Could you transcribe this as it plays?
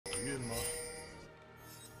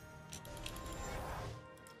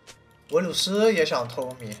维鲁斯也想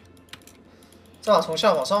偷米，这把从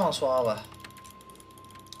下往上刷吧。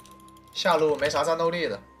下路没啥战斗力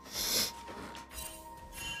的。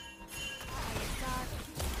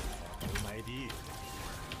买地，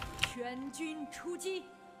全军出击！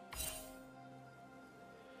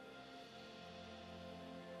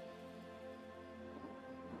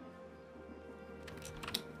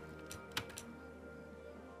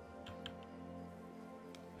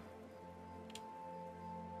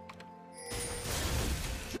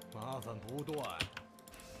麻烦不断。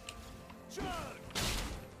是。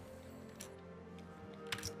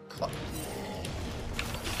靠！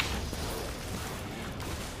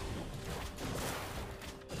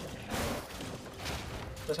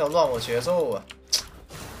这条乱我节奏啊！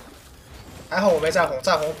还好我没在红，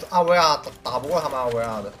在红阿维亚打不过他们阿维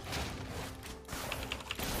亚的。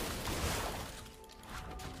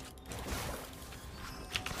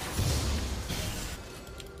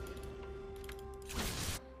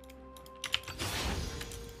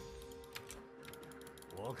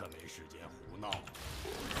我可没时间胡闹。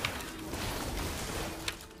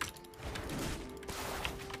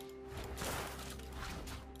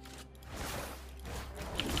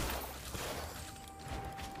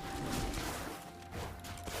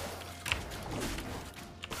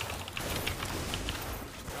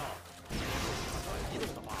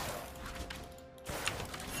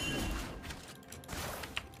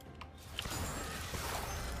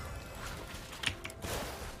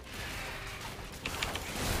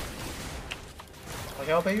好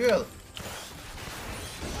像要被越了。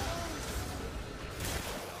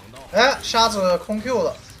哎，瞎子空 Q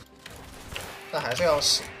了，但还是要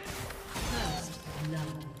死。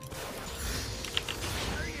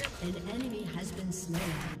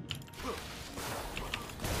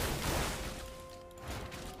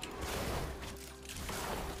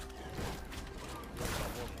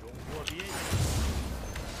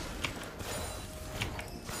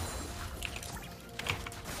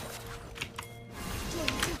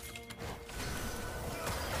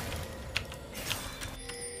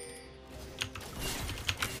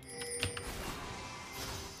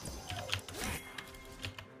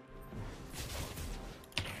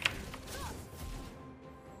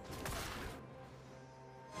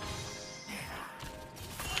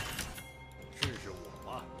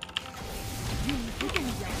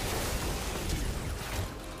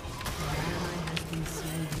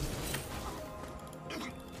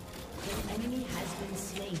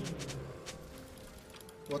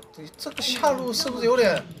我这个下路是不是有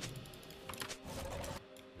点？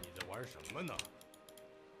你在玩什么呢？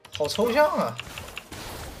好抽象啊！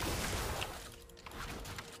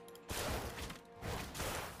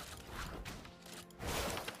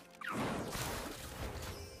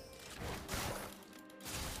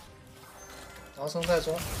狼生在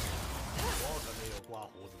中。我可没有刮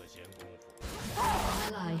胡子的闲工夫。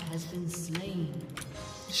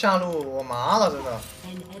下路我麻了，真的。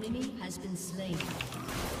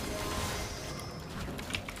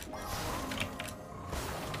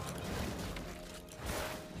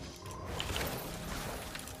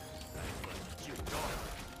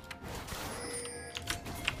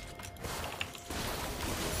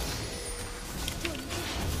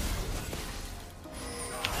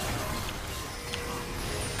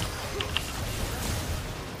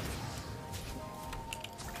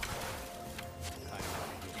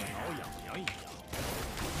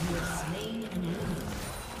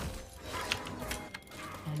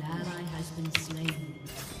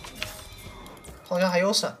好像还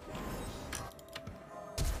有闪。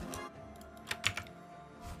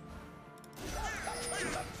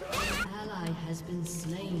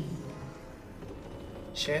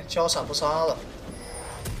行，交闪不杀了。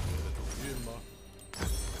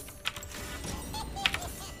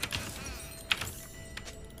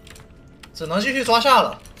只能继续抓下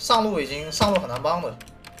了，上路很难帮的。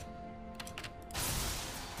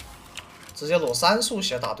直接裸3速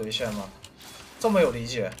血打对线吗？这么有理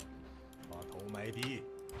解？把头埋低。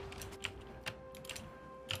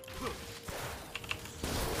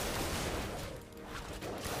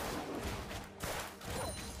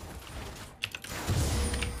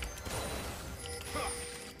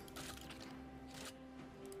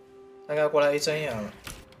大概过来一睁眼了。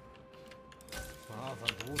麻烦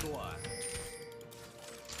不断。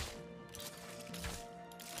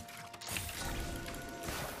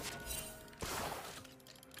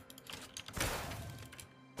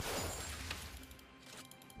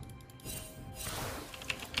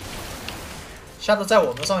下次在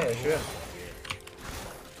我们上野区。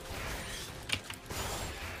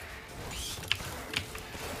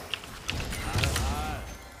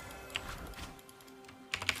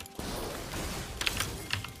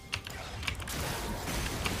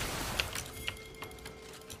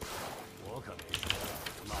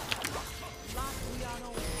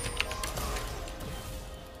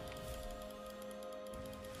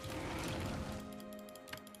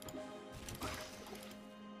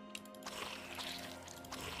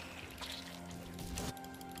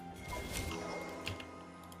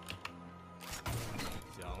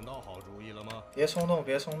想到好主意了吗？别冲动，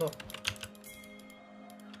别冲动。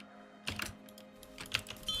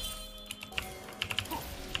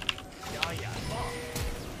加眼吧！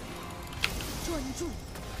专注。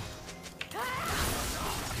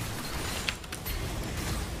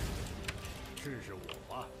试试我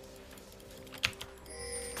吧。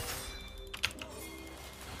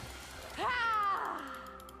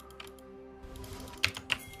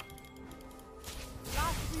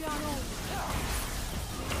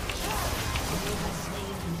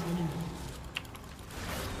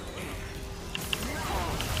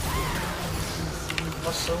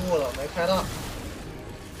我失误了，没开大。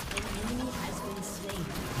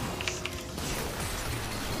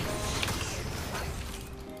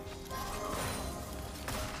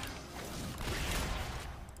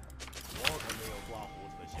我可没有刮胡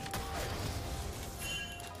子的嫌疑。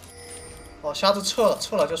哦，瞎子撤了，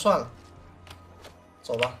撤了就算了，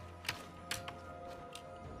走吧。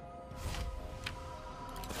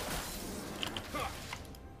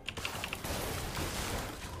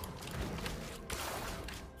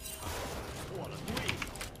错了对手。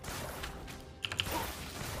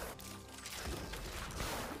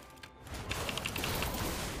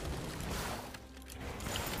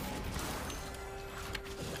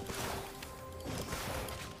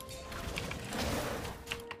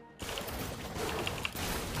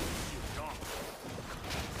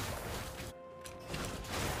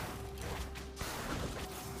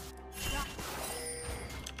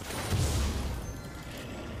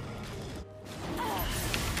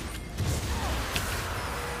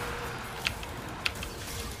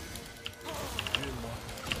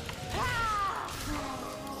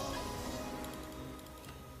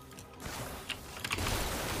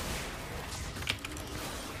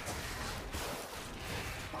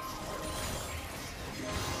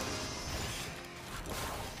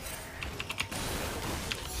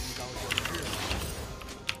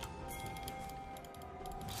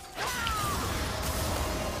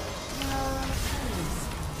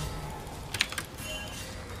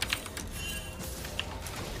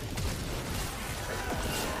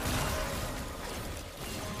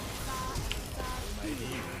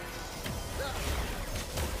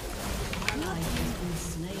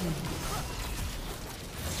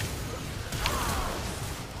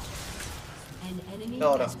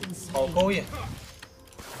漂亮，好勾引。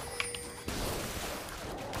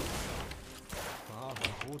麻烦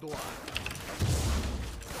不断。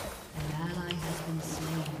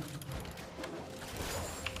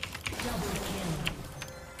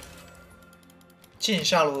进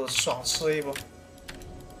下路爽吃一波。必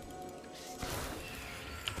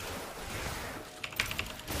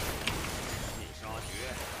杀绝。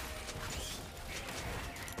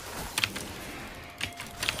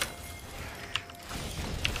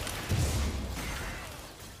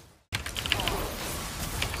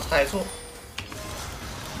踩住。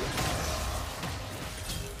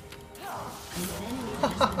哈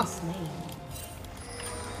哈哈。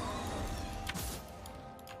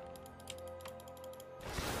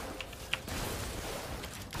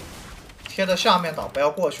贴着下面打，不要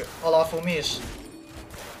过去。奥拉夫密斯。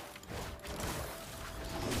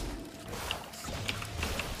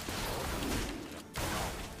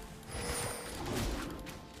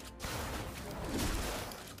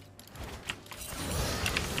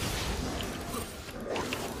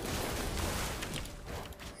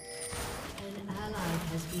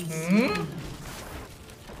嗯。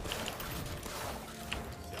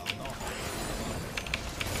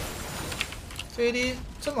这 AD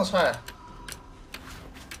这么菜。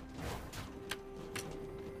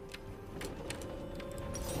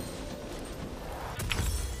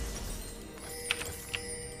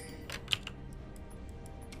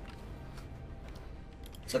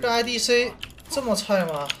这个 ADC 这么菜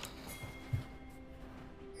吗？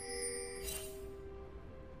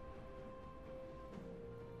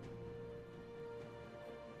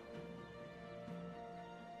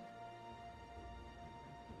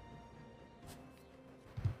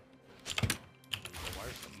玩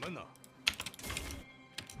什么呢？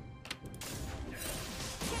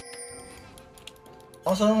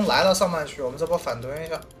黄生来了上半区，我们这波反蹲一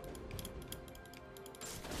下。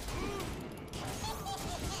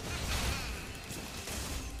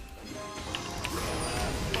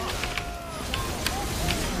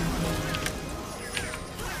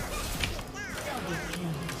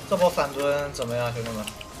这波反蹲怎么样，兄弟们？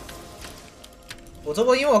我这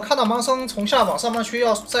波因为我看到盲僧从下往上半区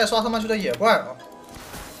要再刷上半区的野怪啊。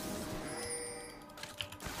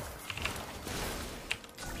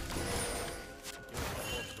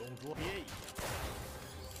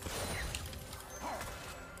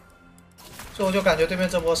所以我就感觉对面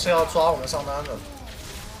这波是要抓我们上单的，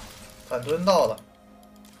很蹲到了。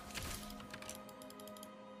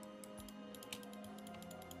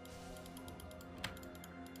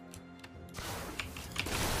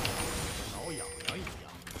挠痒痒一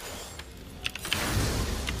样。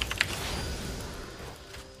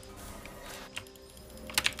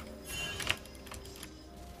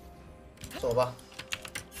走吧，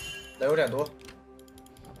人有点多。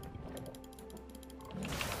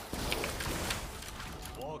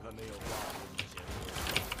 我可没有挂住你先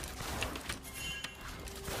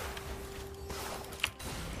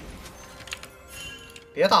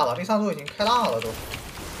别打了，第三路已经开大了都，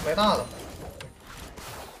没大了。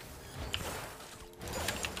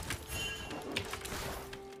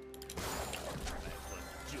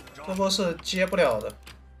这波是接不了的。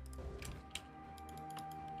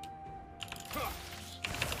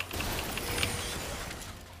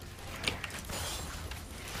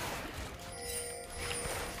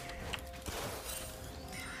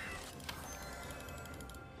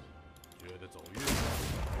觉得走运。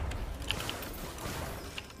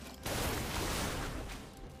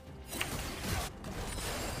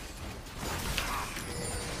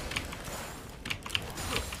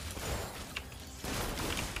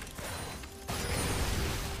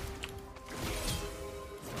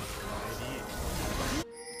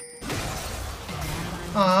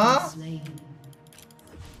啊！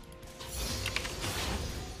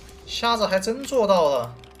瞎子还真做到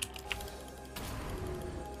了。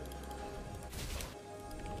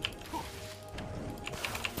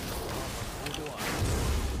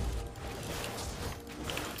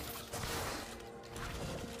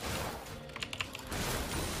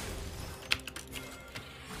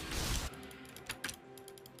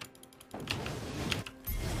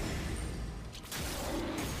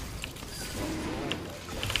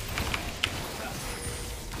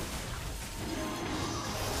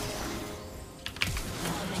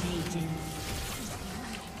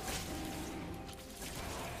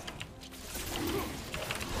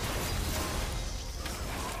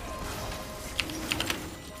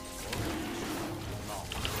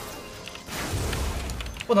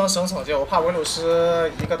不能省惩戒，我怕维鲁斯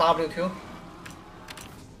一个 WQ。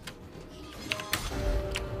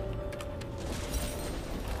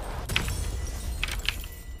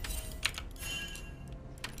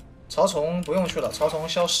潮虫不用去了，潮虫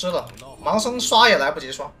消失了，盲僧刷也来不及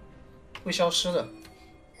刷，会消失的。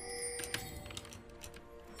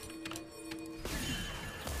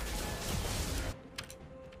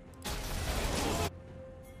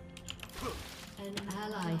 An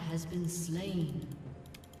ally has been slain.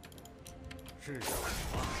 是什么？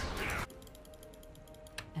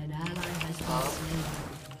 An ally has been slain.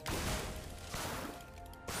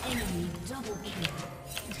 Enemy double kill.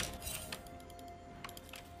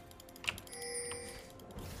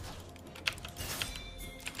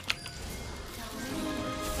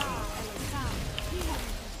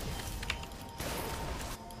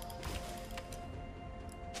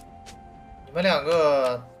 你们两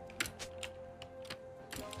个。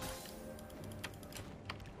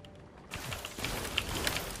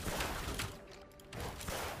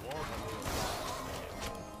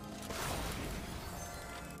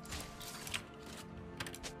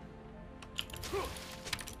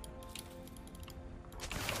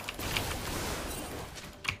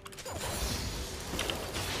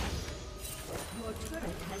 Your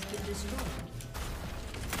turret has been destroyed.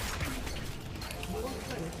 Your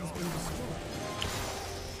turret has been destroyed.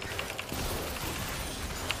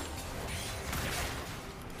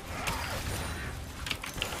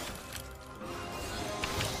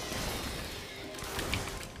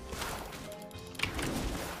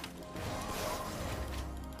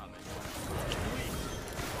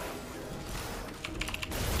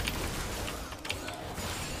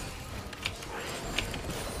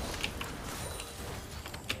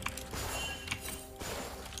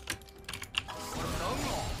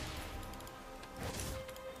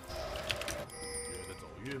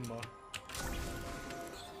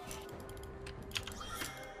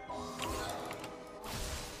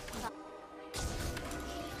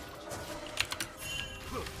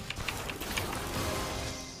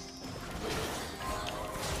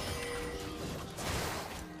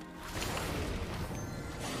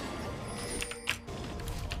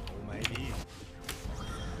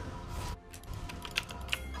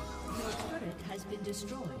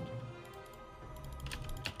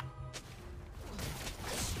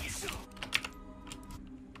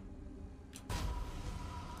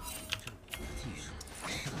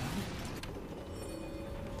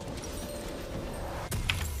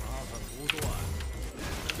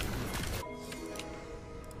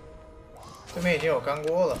 对面已经有干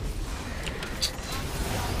锅了。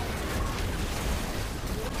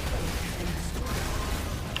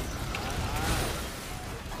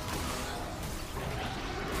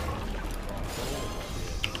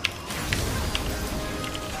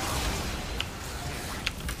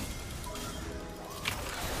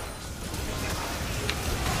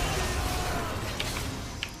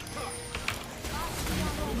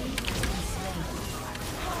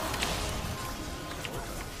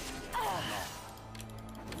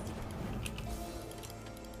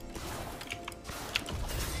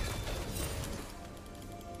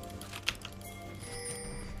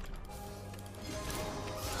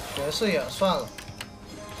爵士也算了。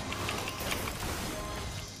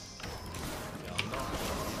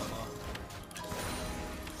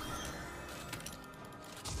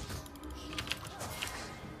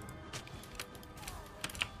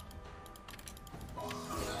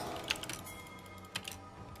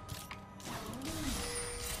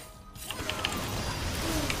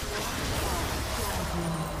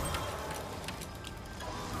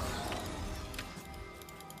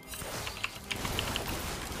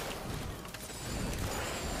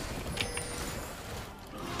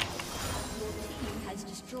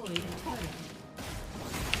Destroyed a turret.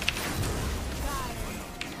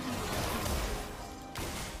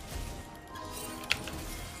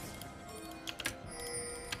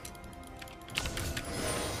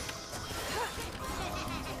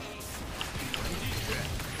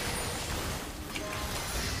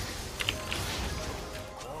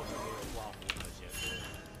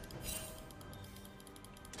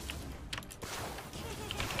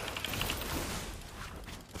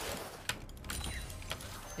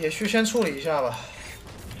 野区先处理一下吧。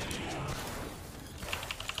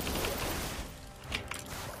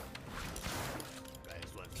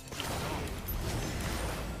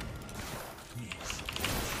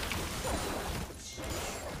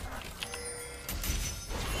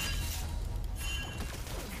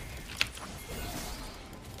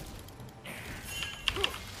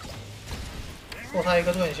过他一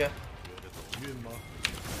个盾先。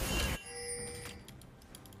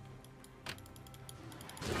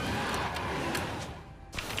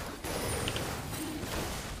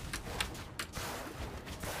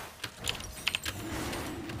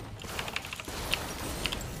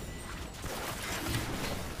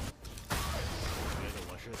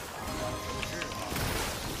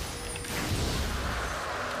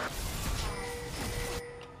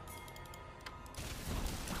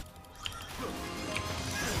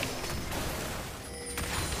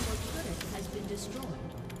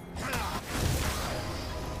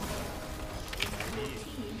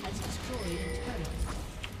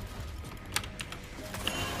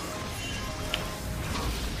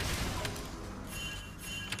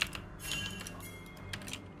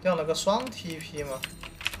 掉了个双 TP 吗？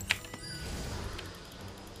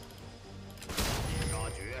杀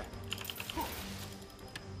绝！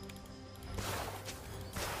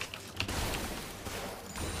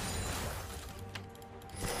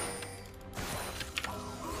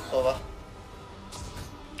走吧。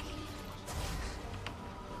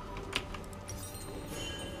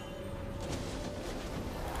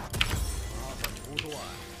不断。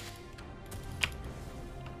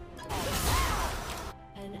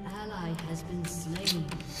 Has been slain.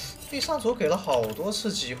 地上主给了好多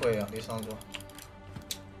次机会啊！地上主，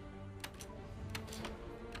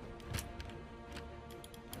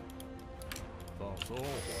放松，伙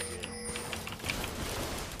计。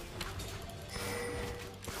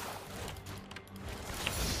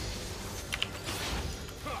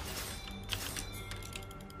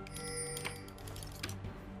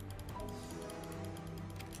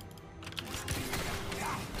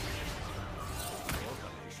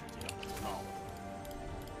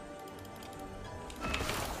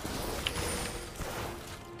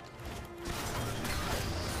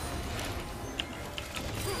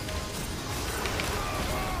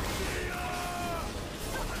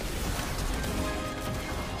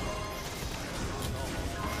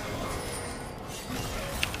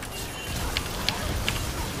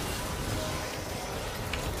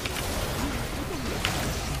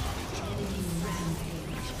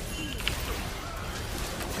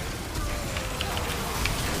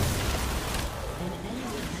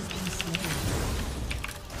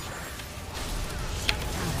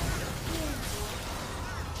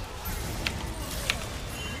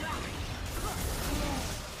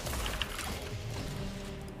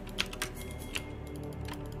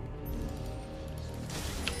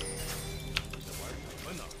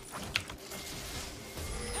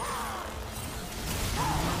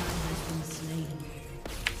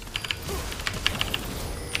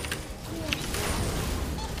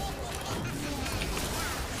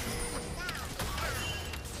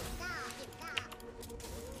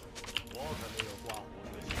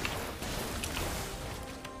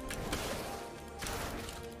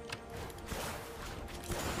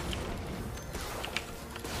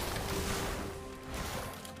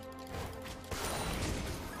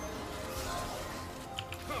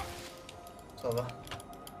走吧。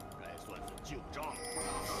该算算旧账。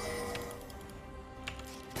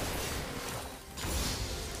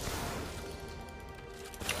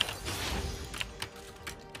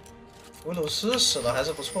维鲁斯死了还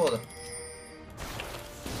是不错的。走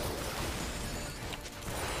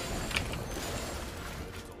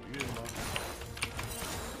运吗？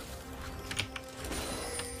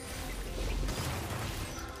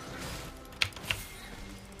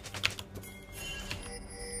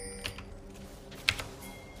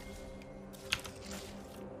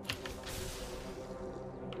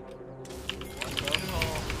完成喽！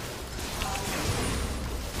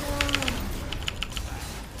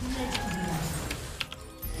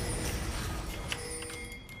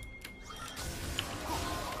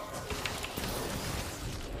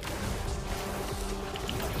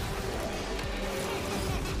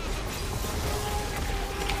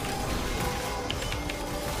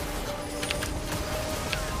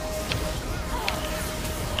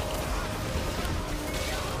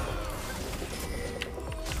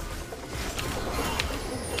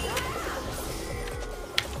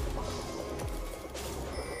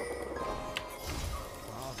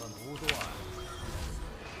麻烦不断。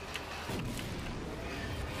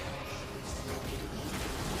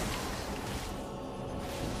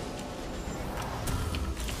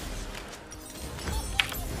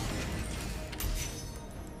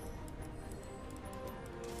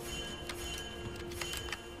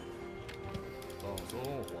放松，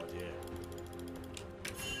伙计。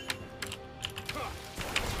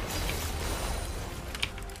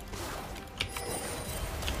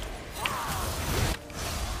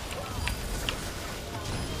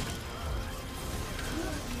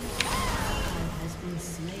Has been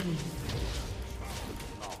slain.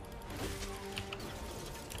 闹。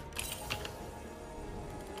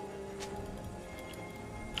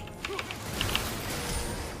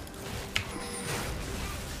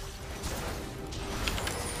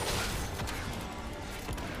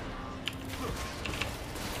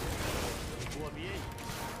多别一。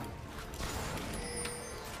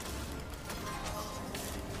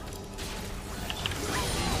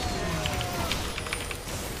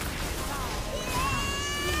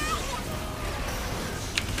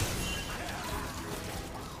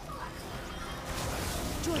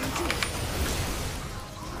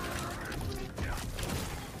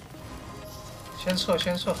先撤，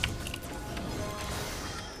先撤。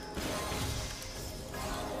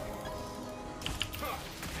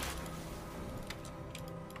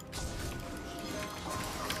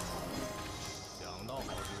想到好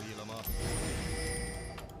主意了吗？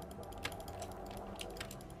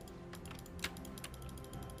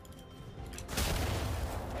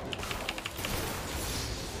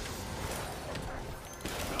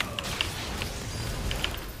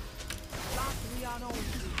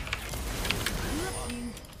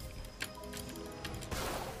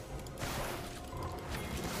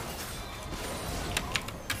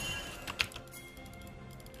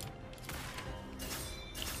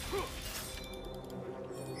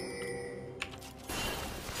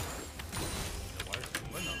在玩什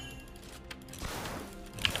么呢？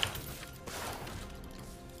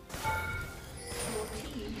 Your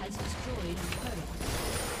team has destroyed a turret.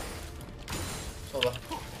 走吧。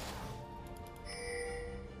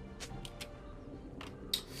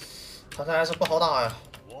他这还是不好打呀。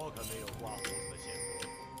我可没有刮胡子的闲工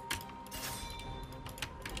夫。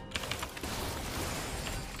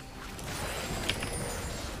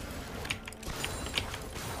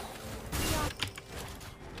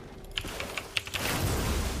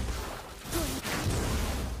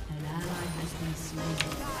An ally has been slain.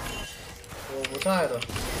 我不在的。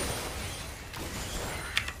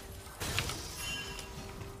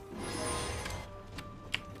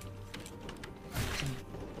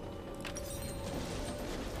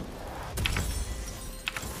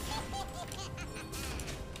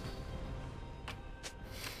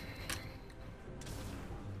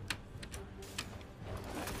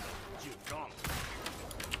旧账。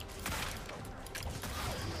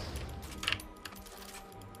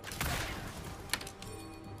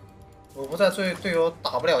我不在，队友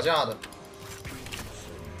打不了架的。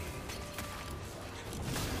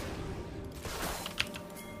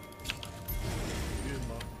运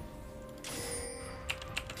吗？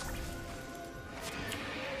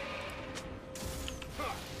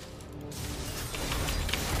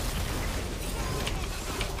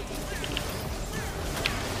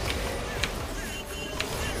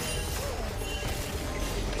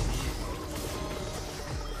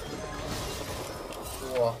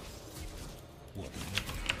我我的目的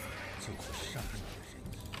就是杀你的人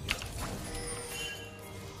一样。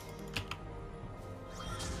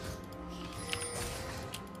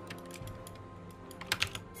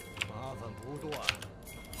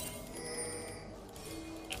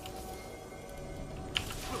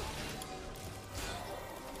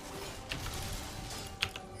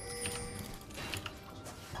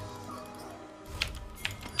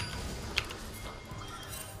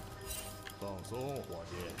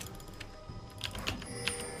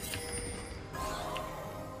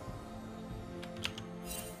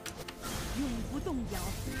动摇。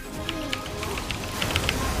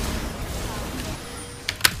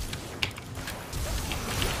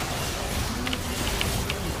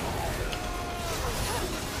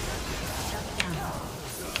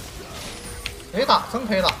可以打，真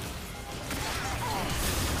可以打，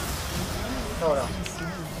漂亮，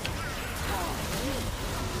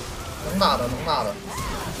能打的，能打的。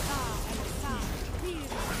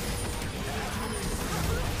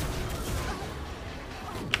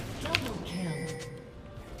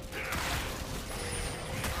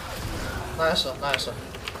nice，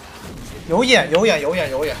有眼，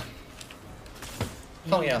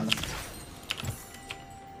放眼的。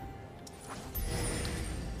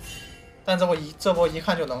但这波一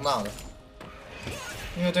看就能打的，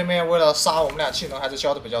因为对面为了杀我们俩技能还是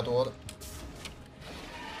交的比较多的。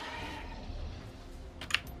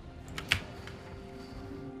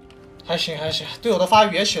还行，队友的发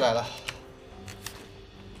育也起来了。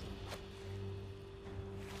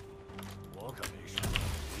我可没事，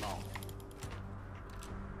闹。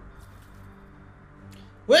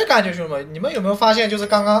我也感觉兄弟们，你们有没有发现，就是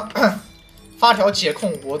刚刚发条解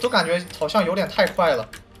控，我都感觉好像有点太快了。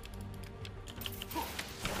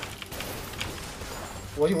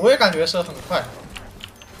我也感觉是很快。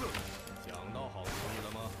想到好主意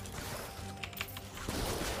了吗？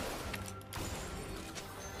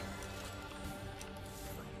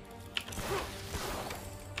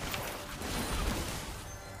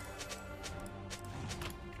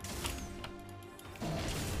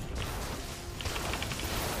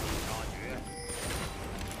大绝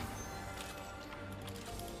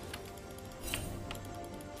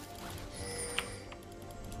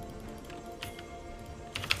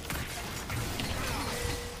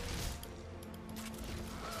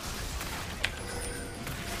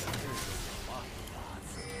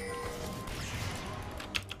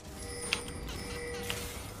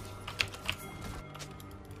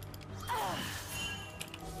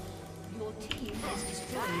！Your team has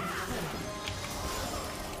destroyed a turret.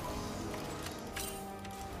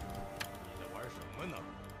 你在玩什么呢？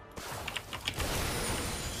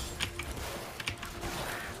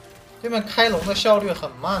对面开龙的效率很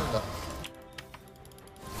慢的。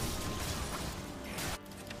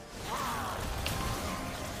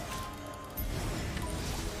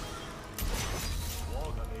我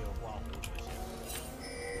可没有画虎之心。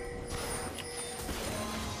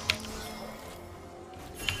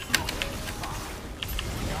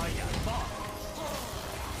瞎眼吧！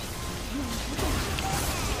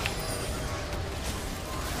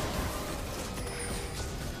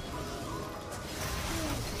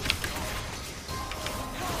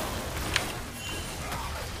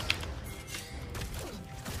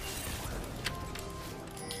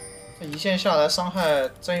这一线下来伤害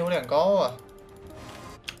真有点高啊！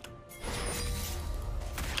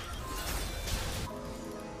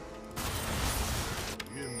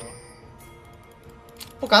晕吗？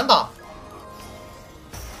不敢打。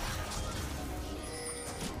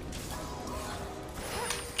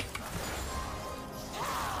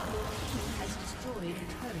Has destroyed a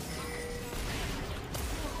turret.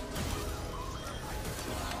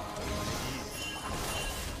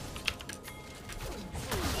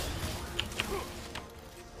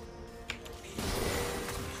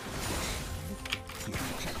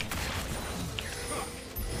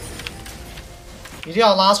 一定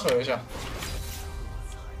要拉扯一下。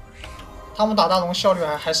他们打大龙效率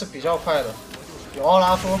还是比较快的，有奥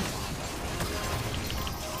拉夫。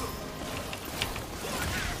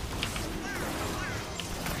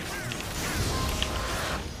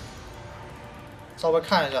稍微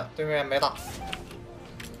看一下，对面没打。他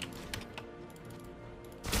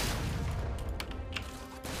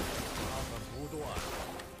们不断。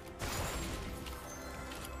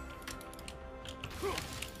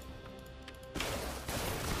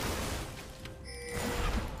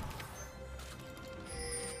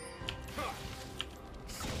放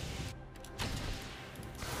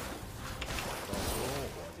松，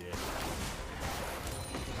伙计。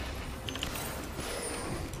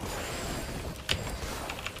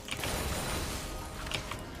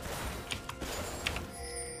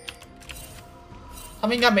他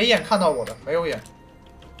们应该没眼看到我的，没有眼。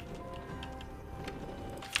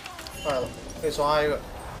坏了，被抓一个。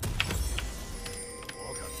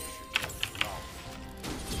我可没事，闹。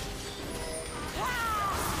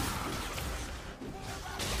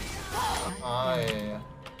哎呀，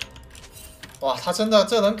哇，他真的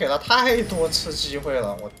这人给了太多次机会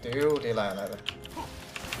了，我丢你奶奶的！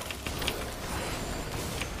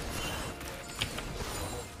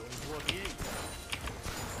更多别一点。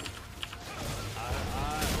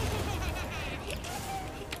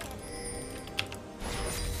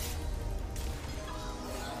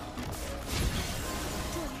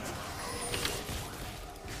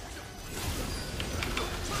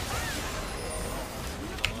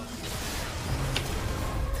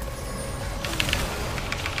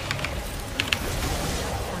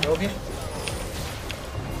牛逼！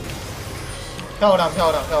漂亮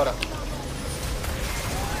漂亮漂亮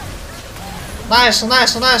 ！nice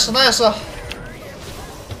nice nice nice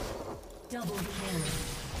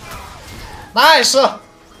nice！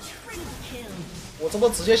 我这波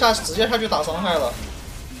直接下去打伤害了，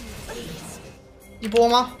一波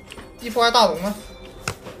吗？一波还大龙吗？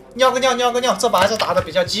尿个尿尿个尿，这把还是打的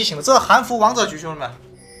比较激情的，这韩服王者局兄弟们。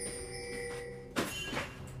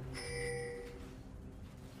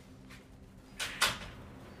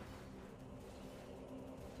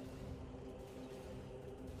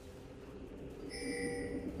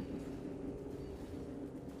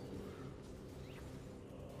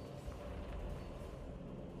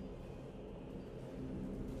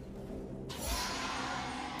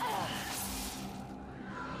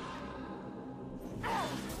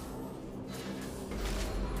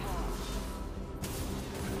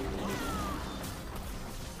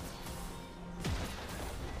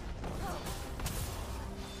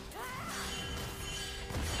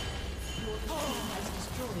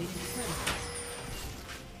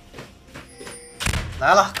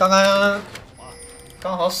来了，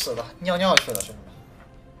刚好死了，尿尿去了，兄弟们。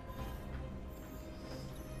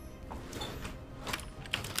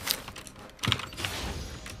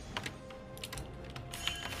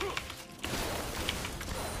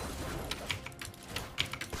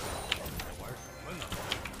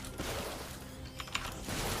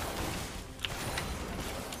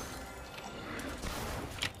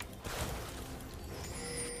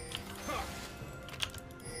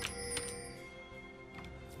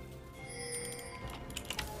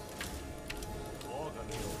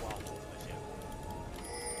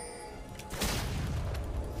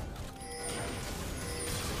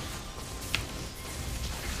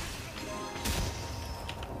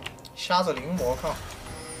瞎子灵魔抗，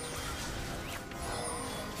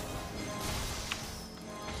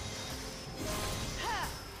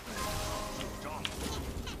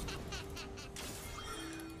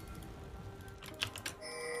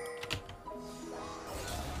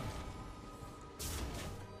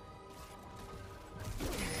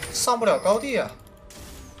上不了高地啊，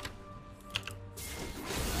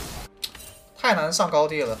太难上高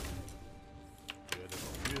地了。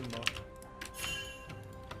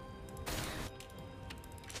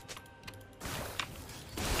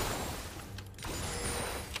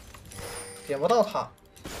点不到他，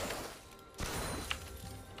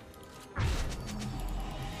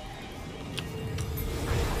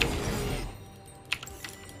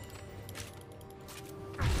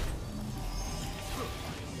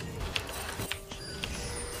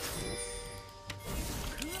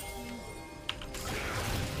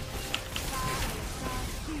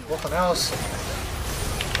我可能要死。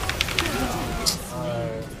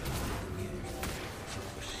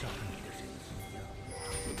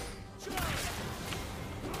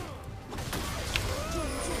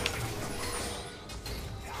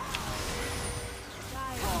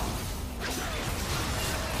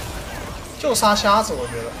就杀瞎子，我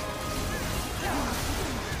觉得。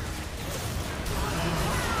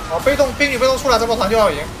好，兵女被动出来，这波团就要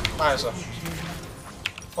赢，那也是。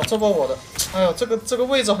哦，这波我的，哎呦，这个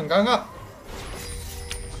位置很尴尬。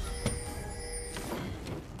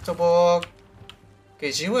这波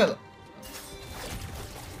给机会了。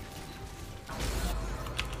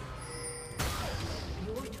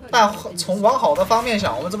但从往好的方面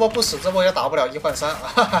想，我们这波不死，这波也打不了1换3，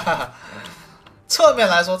哈哈哈。侧面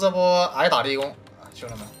来说，这波挨打立功，兄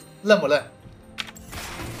弟们，认不认？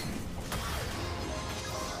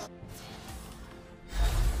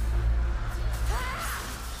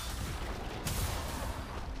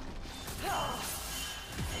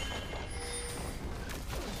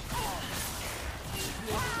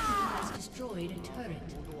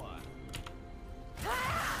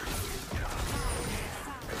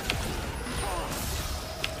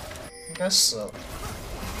应该死了。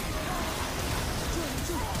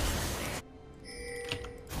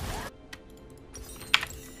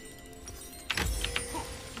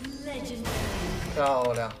漂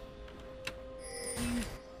亮，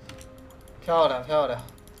漂亮，漂亮！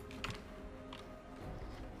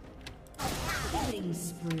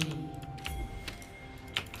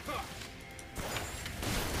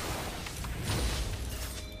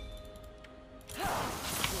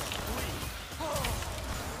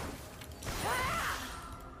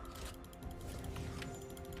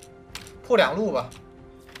破2路吧。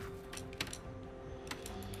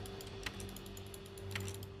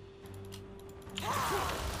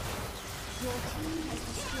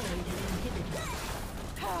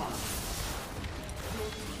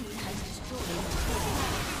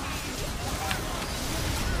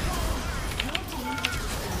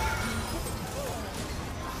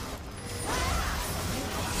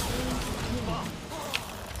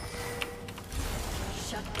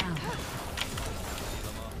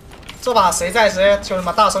这把谁在谁？兄弟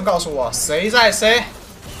们，大声告诉我谁在谁？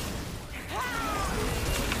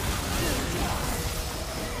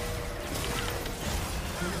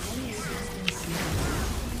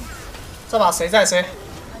这把谁在谁？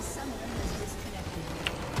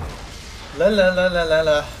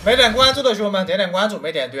人，没点关注的兄弟们点点关注，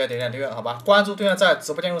没点订阅点点订阅，好吧？关注订阅在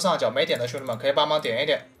直播间右上角，没点的兄弟们可以帮忙点一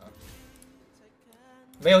点。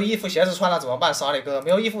没有衣服鞋子穿了怎么办？傻李哥，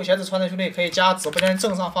没有衣服鞋子穿的兄弟可以加直播间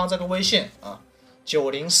正上方这个微信啊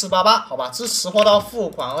，90488，好吧？支持货到付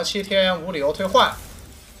款和7天无理由退换。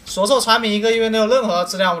所售产品1个月内有任何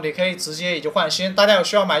质量问题可以直接以旧换新。大家有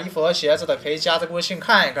需要买衣服和鞋子的可以加这个微信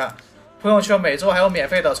看一看。朋友圈每周还有免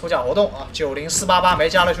费的抽奖活动啊，90488没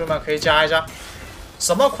加的兄弟们可以加一下，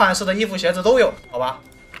什么款式的衣服鞋子都有，好吧？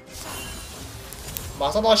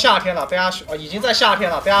马上到夏天了，大家已经在夏天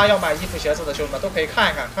了，大家要买衣服鞋子的兄弟们都可以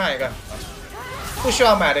看一看，看一看。不需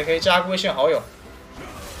要买的可以加个微信好友。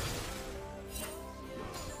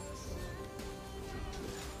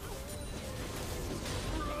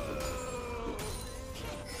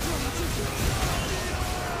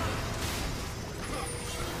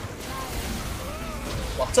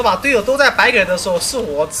哇，这把队友都在白给的时候，是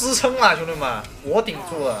我支撑了，兄弟们，我顶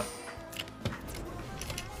住了。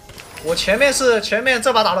我前面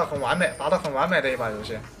这把打得很完美，打得很完美的一把游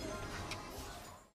戏。